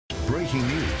Breaking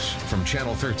news from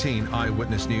Channel 13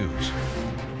 Eyewitness News.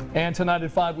 And tonight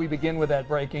at 5, we begin with that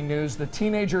breaking news. The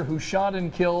teenager who shot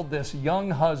and killed this young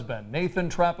husband, Nathan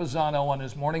Trapuzzano, on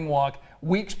his morning walk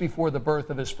weeks before the birth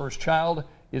of his first child,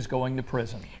 is going to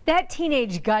prison. That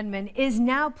teenage gunman is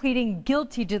now pleading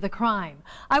guilty to the crime.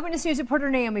 Eyewitness News reporter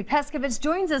Naomi Pescovitz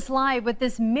joins us live with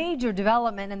this major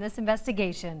development in this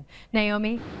investigation.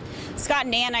 Naomi? Scott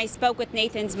and Ann, I spoke with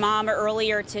Nathan's mom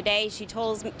earlier today. She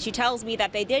tells me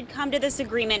that they did come to this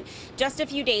agreement just a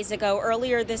few days ago,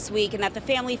 earlier this week, and that the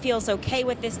family feels okay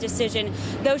with this decision.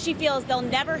 Though she feels they'll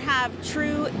never have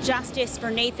true justice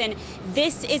for Nathan,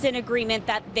 this is an agreement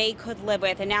that they could live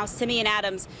with. And now Simeon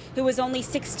Adams, who was only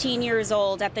 16 years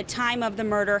old at the time of the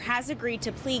murder, has agreed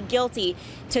to plead guilty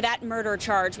to that murder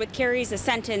charge, which carries a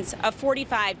sentence of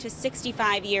 45 to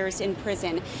 65 years in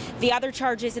prison. The other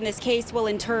charges in this case will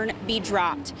in turn be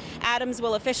dropped. Adams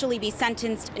will officially be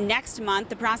sentenced next month.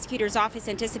 The prosecutor's office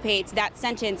anticipates that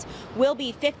sentence will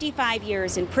be 55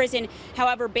 years in prison.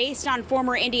 However, based on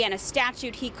former Indiana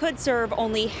statute, he could serve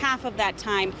only half of that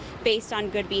time based on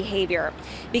good behavior.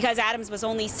 Because Adams was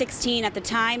only 16 at the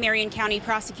time, Marion County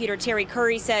Prosecutor Terry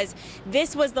Curry says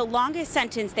this was the longest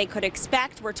sentence they could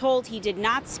expect. We're told he did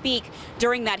not speak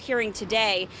during that hearing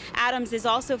today. Adams is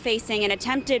also facing an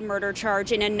attempted murder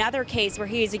charge in another case where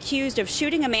he is accused of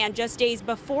shooting a man just days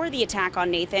before the attack on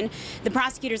Nathan. The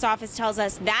prosecutor's office tells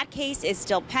us that case is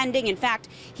still pending. In fact,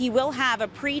 he will have a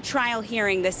pre-trial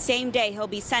hearing the same day he'll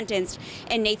be sentenced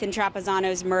in Nathan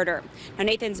Trapuzzano's murder. Now,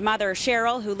 Nathan's mother,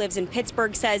 Cheryl, who lives in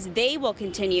Pittsburgh, says they will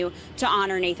continue to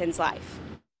honor Nathan's life.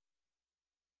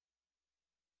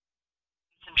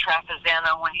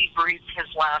 Trapuzzano, when he breathed his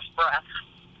last breath.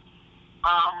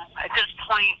 At this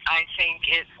point, I think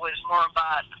it was more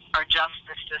about our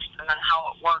justice system and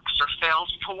how it works or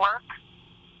fails to work.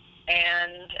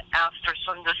 And after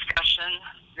some discussion,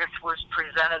 this was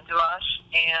presented to us,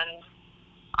 and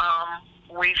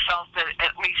we felt that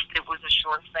at least it was a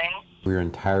sure thing. We are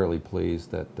entirely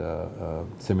pleased that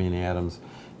Simeon Adams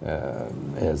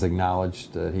has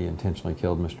acknowledged that he intentionally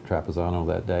killed Mr. Trapuzzano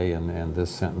that day, and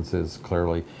this sentence is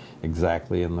clearly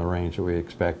exactly in the range that we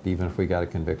expect, even if we got a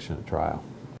conviction at trial.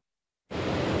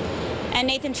 And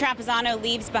Nathan Trapuzzano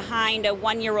leaves behind a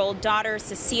 1-year-old daughter,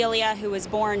 Cecilia, who was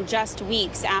born just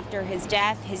weeks after his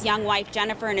death. His young wife,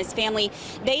 Jennifer, and his family,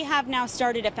 they have now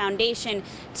started a foundation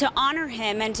to honor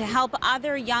him and to help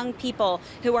other young people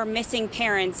who are missing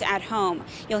parents at home.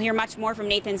 You'll hear much more from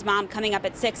Nathan's mom coming up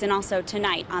at 6 and also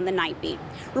tonight on the Night Beat.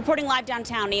 Reporting live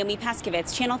downtown, Naomi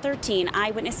Pescovitz, Channel 13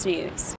 Eyewitness News.